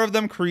 3 or 4 of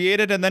them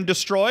created and then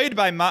destroyed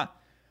by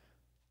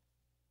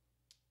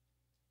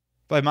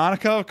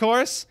Monika, of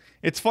course.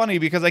 It's funny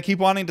because I keep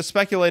wanting to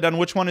speculate on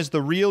which one is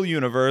the real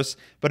universe,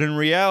 but in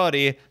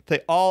reality,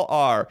 they all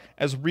are.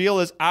 As real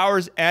as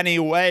ours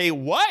anyway.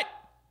 What?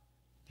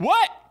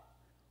 What?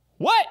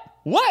 What?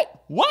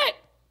 What? What?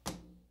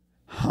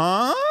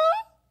 Huh?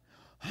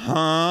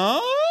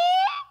 Huh?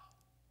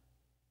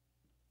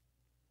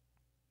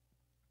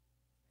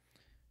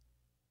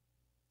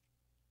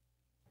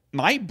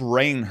 My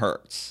brain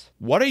hurts.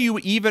 What are you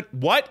even...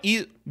 What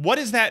is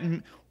that...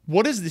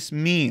 What does this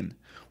mean?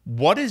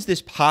 What does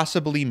this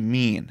possibly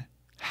mean?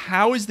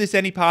 How is this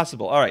any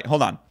possible? All right,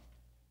 hold on.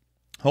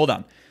 Hold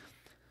on.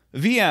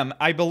 VM,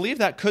 I believe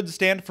that could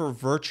stand for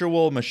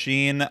virtual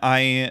machine.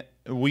 At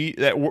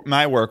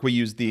my work, we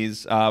use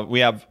these. We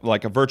have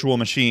like a virtual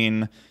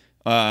machine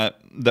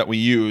that we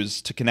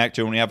use to connect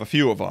to, and we have a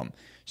few of them.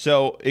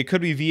 So it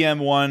could be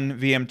VM1,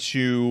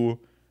 VM2.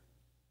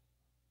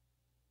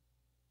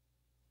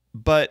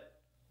 But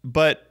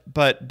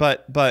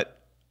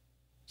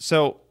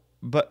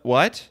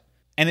what?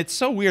 And it's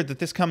so weird that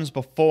this comes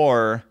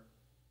before.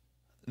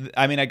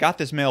 I mean, I got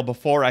this mail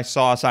before I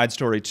saw Side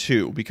Story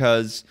 2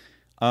 because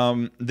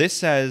this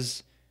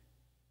says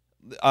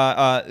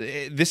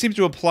this seems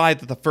to imply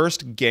that the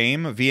first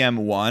game,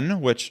 VM1,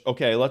 which,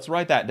 okay, let's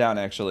write that down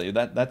actually.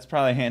 That's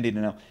probably handy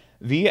to know.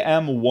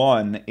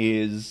 VM1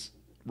 is,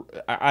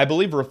 I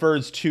believe,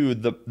 refers to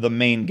the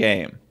main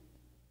game.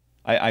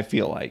 I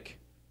feel like.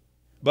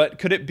 But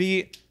could it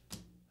be...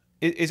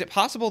 Is it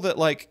possible that,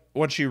 like,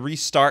 when she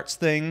restarts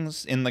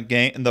things in the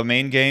game, in the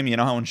main game, you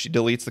know how when she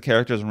deletes the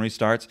characters and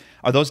restarts,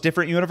 are those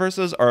different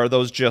universes, or are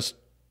those just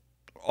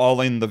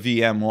all in the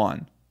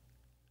VM1?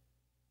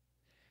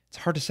 It's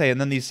hard to say. And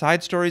then these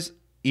side stories,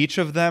 each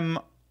of them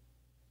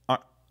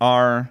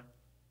are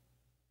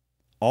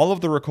all of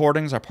the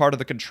recordings are part of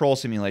the control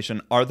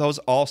simulation. Are those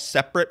all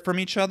separate from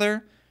each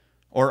other,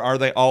 or are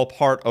they all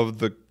part of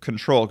the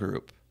control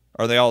group?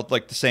 Are they all,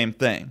 like, the same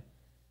thing?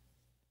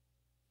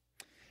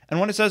 And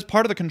when it says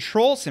part of the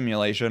control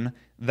simulation,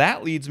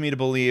 that leads me to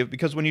believe,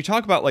 because when you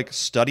talk about like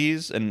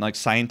studies and like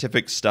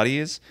scientific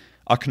studies,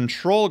 a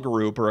control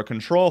group or a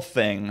control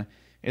thing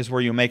is where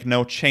you make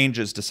no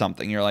changes to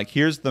something. You're like,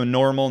 here's the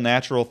normal,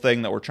 natural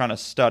thing that we're trying to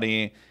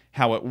study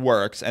how it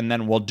works, and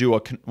then we'll do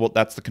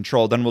that's the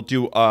control. Then we'll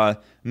do a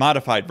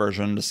modified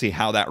version to see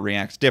how that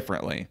reacts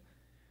differently.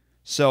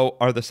 So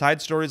are the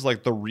side stories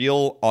like the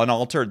real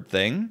unaltered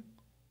thing?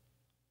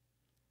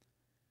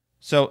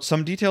 So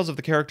some details of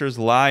the characters'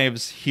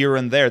 lives here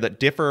and there that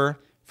differ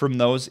from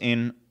those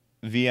in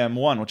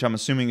VM1, which I'm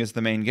assuming is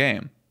the main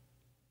game.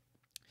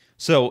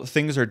 So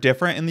things are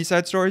different in these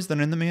side stories than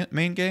in the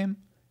main game?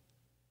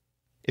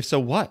 If so,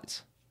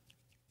 what?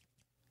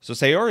 So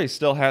Sayori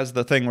still has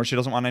the thing where she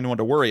doesn't want anyone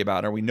to worry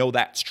about her. We know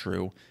that's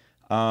true.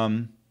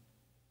 We'll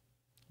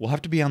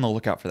have to be on the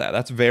lookout for that.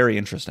 That's very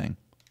interesting.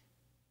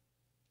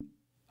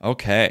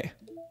 Okay.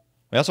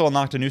 We also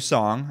unlocked a new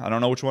song. I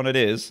don't know which one it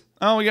is.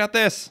 Oh, we got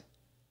this.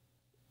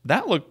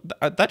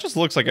 That just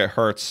looks like it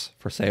hurts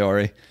for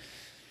Sayori.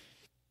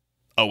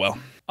 Oh, well.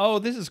 Oh,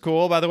 this is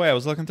cool. By the way, I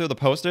was looking through the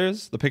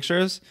posters, the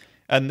pictures,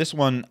 and this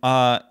one,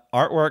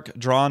 artwork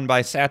drawn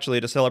by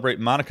Satchley to celebrate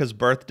Monika's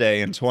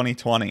birthday in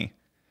 2020.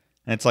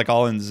 And it's like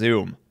all in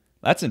Zoom.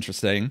 That's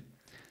interesting.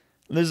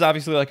 This is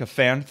obviously like a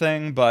fan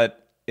thing,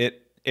 but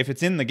if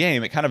it's in the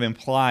game, it kind of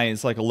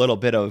implies like a little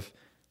bit of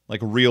like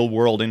real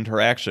world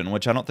interaction,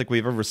 which I don't think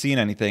we've ever seen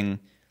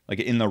anything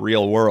like in the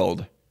real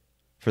world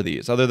for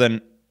these, other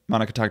than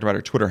Monika talked about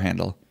her Twitter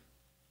handle.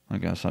 I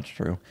guess that's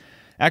true.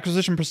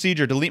 Acquisition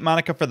procedure. Delete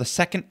Monika for the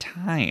second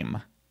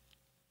time.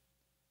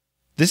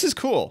 This is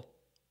cool.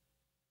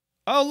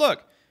 Oh,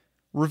 look.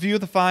 Review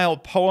the file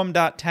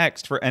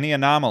poem.txt for any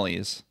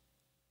anomalies.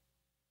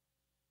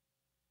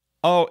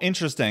 Oh,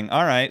 interesting.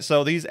 All right.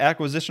 So these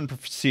acquisition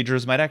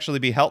procedures might actually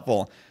be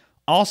helpful.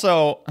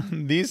 Also,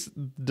 these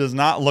does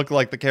not look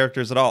like the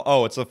characters at all.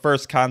 Oh, it's a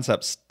first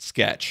concept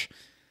sketch.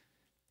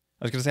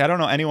 I was going to say, I don't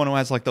know anyone who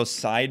has like those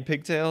side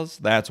pigtails.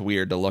 That's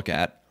weird to look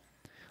at.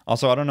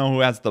 Also, I don't know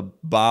who has the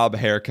bob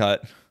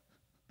haircut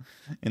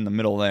in the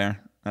middle there.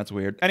 That's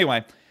weird.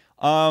 Anyway,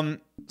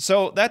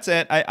 so that's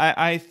it.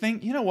 I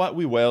think, you know what,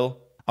 we will.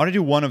 I want to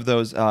do one of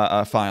those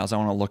files. I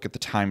want to look at the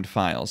timed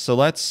files. So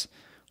let's,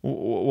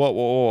 what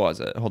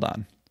was it? Hold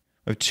on.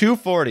 We have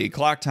 2:40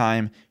 clock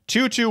time,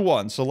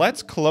 2:21. So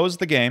let's close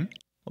the game.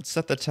 Let's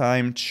set the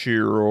time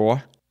to,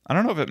 I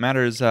don't know if it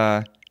matters,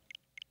 what?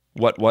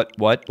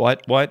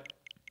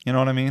 You know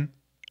what I mean?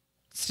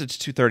 Let's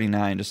do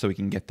 2:39 just so we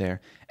can get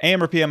there.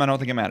 AM or PM, I don't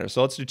think it matters.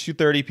 So let's do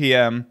 2:30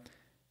 PM.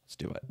 Let's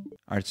do it.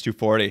 All right, it's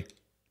 2:40.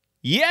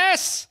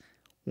 Yes!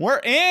 We're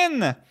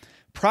in!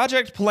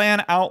 Project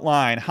plan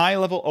outline,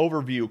 high-level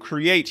overview,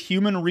 create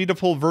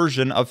human-readable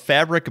version of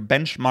fabric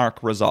benchmark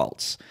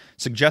results,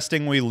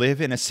 suggesting we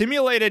live in a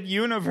simulated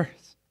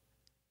universe.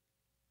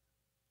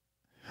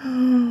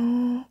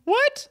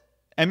 What?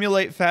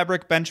 Emulate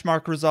fabric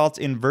benchmark results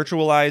in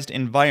virtualized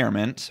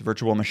environment,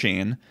 virtual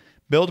machine,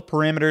 Build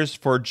parameters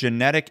for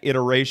genetic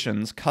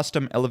iterations,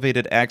 custom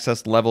elevated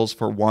access levels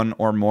for one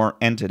or more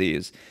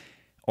entities.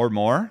 Or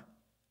more?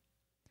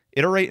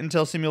 Iterate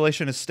until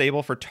simulation is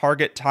stable for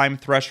target time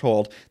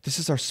threshold. This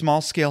is our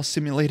small-scale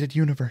simulated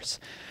universe.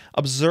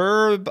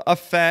 Observe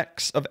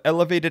effects of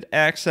elevated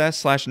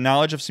access /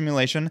 knowledge of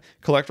simulation.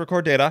 Collect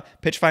record data.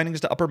 Pitch findings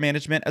to upper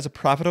management as a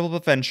profitable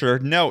venture.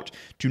 Note,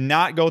 do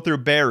not go through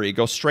Barry.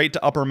 Go straight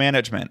to upper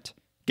management.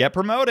 Get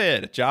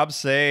promoted. Job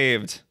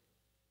saved.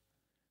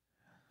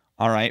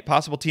 All right.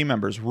 Possible team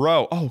members.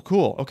 Row. Oh,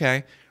 cool.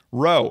 Okay.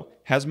 Row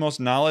has most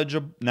knowledge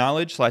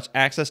 /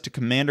 access to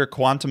Commander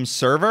Quantum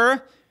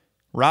Server.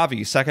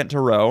 Ravi, second to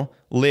Row.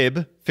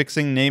 Lib,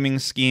 fixing naming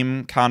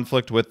scheme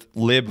conflict with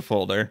lib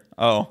folder.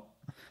 Oh,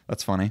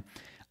 that's funny.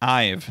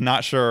 Ive,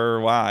 not sure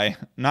why.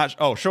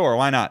 Oh, sure,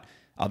 why not?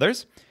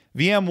 Others?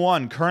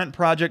 VM1, current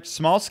project,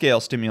 small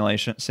scale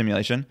simulation.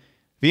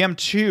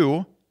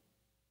 VM2,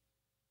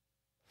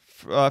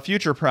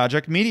 future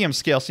project, medium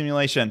scale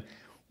simulation.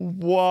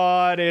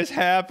 What is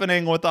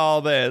happening with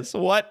all this?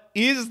 What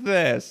is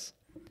this?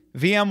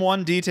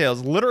 VM1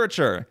 details,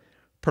 literature,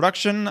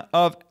 production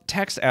of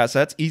text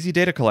assets, easy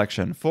data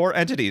collection, 4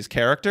 entities,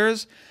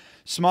 characters,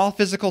 small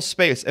physical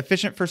space,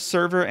 efficient for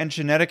server and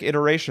genetic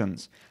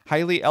iterations,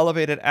 highly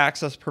elevated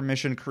access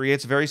permission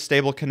creates very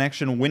stable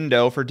connection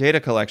window for data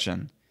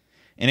collection,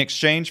 in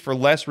exchange for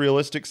less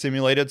realistic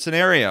simulated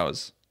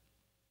scenarios.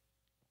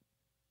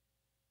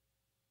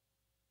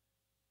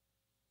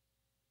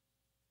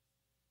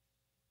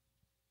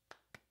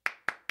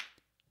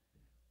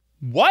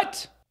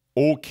 What?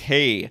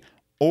 Okay.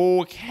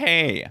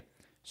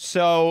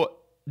 So,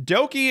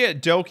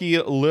 Doki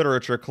Doki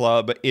Literature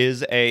Club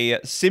is a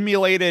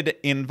simulated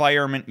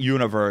environment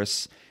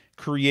universe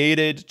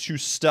created to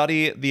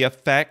study the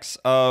effects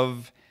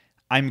of,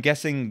 I'm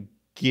guessing,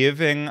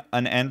 giving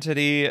an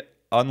entity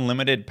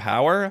unlimited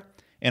power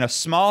in a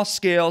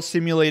small-scale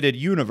simulated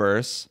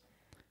universe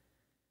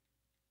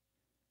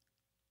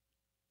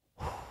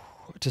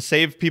to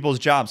save people's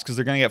jobs because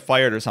they're going to get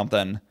fired or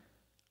something.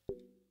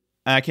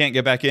 And I can't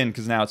get back in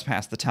because now it's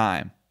past the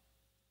time.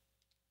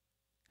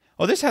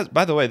 Oh, this has,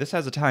 by the way, this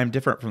has a time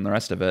different from the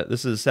rest of it.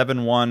 This is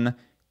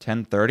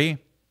 7/1/10/30.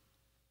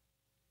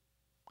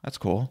 That's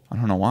cool. I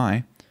don't know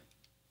why.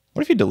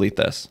 What if you delete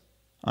this?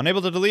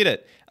 Unable to delete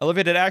it.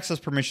 Elevated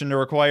access permission are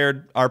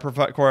required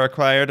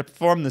to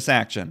perform this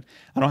action.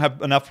 I don't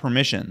have enough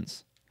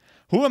permissions.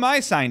 Who am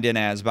I signed in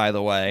as, by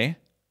the way?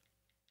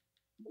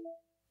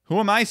 Who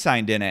am I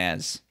signed in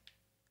as?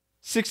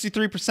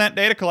 63%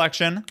 data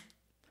collection.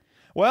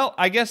 Well,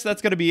 I guess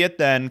that's going to be it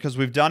then, because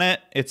we've done it.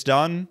 It's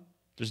done.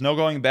 There's no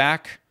going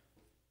back.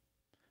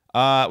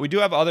 We do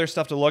have other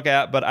stuff to look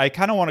at, but I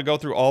kind of want to go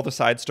through all the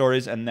side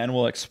stories, and then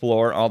we'll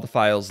explore all the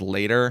files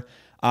later.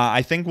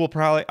 I think we'll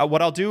probably...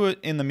 what I'll do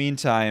in the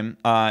meantime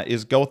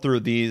is go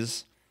through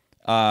these,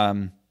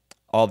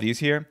 all these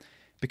here,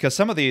 because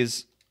some of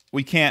these,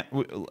 we can't...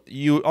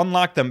 You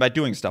unlock them by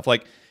doing stuff.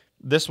 Like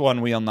this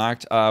one we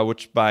unlocked,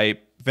 which by...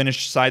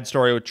 Finish side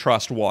story with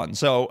Trust 1.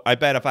 So I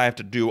bet if I have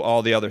to do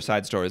all the other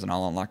side stories, then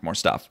I'll unlock more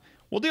stuff.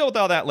 We'll deal with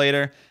all that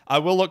later. I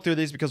will look through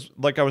these because,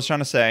 like I was trying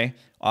to say,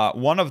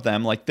 one of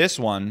them, like this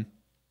one,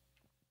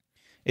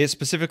 it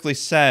specifically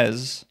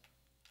says,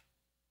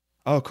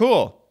 oh,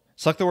 cool.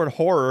 Select the word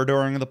horror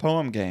during the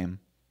poem game.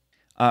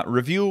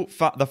 Review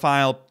the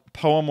file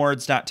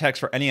poemwords.txt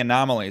for any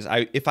anomalies.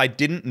 If I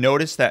didn't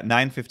notice that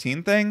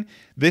 915 thing,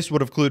 this would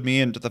have clued me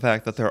into the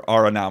fact that there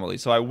are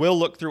anomalies. So I will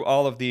look through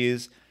all of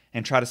these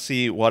and try to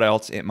see what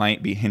else it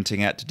might be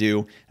hinting at to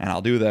do, and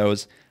I'll do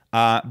those.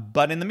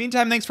 But in the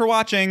meantime, thanks for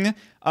watching.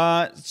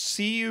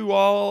 See you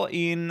all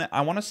in,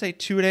 I want to say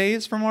 2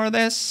 days for more of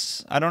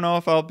this. I don't know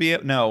if I'll be...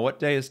 No, what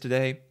day is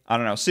today? I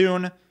don't know.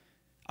 Soon.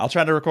 I'll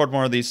try to record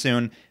more of these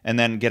soon and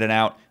then get it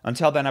out.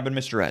 Until then, I've been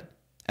MisterRed.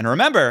 And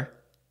remember,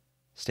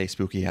 stay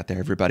spooky out there,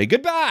 everybody.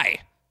 Goodbye!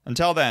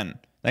 Until then,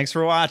 thanks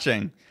for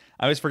watching.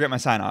 I always forget my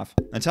sign-off.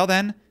 Until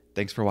then,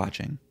 thanks for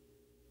watching.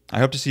 I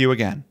hope to see you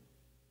again.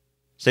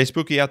 Stay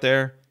spooky out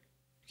there.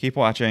 Keep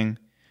watching.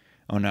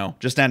 Oh no,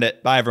 just end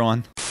it. Bye,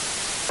 everyone.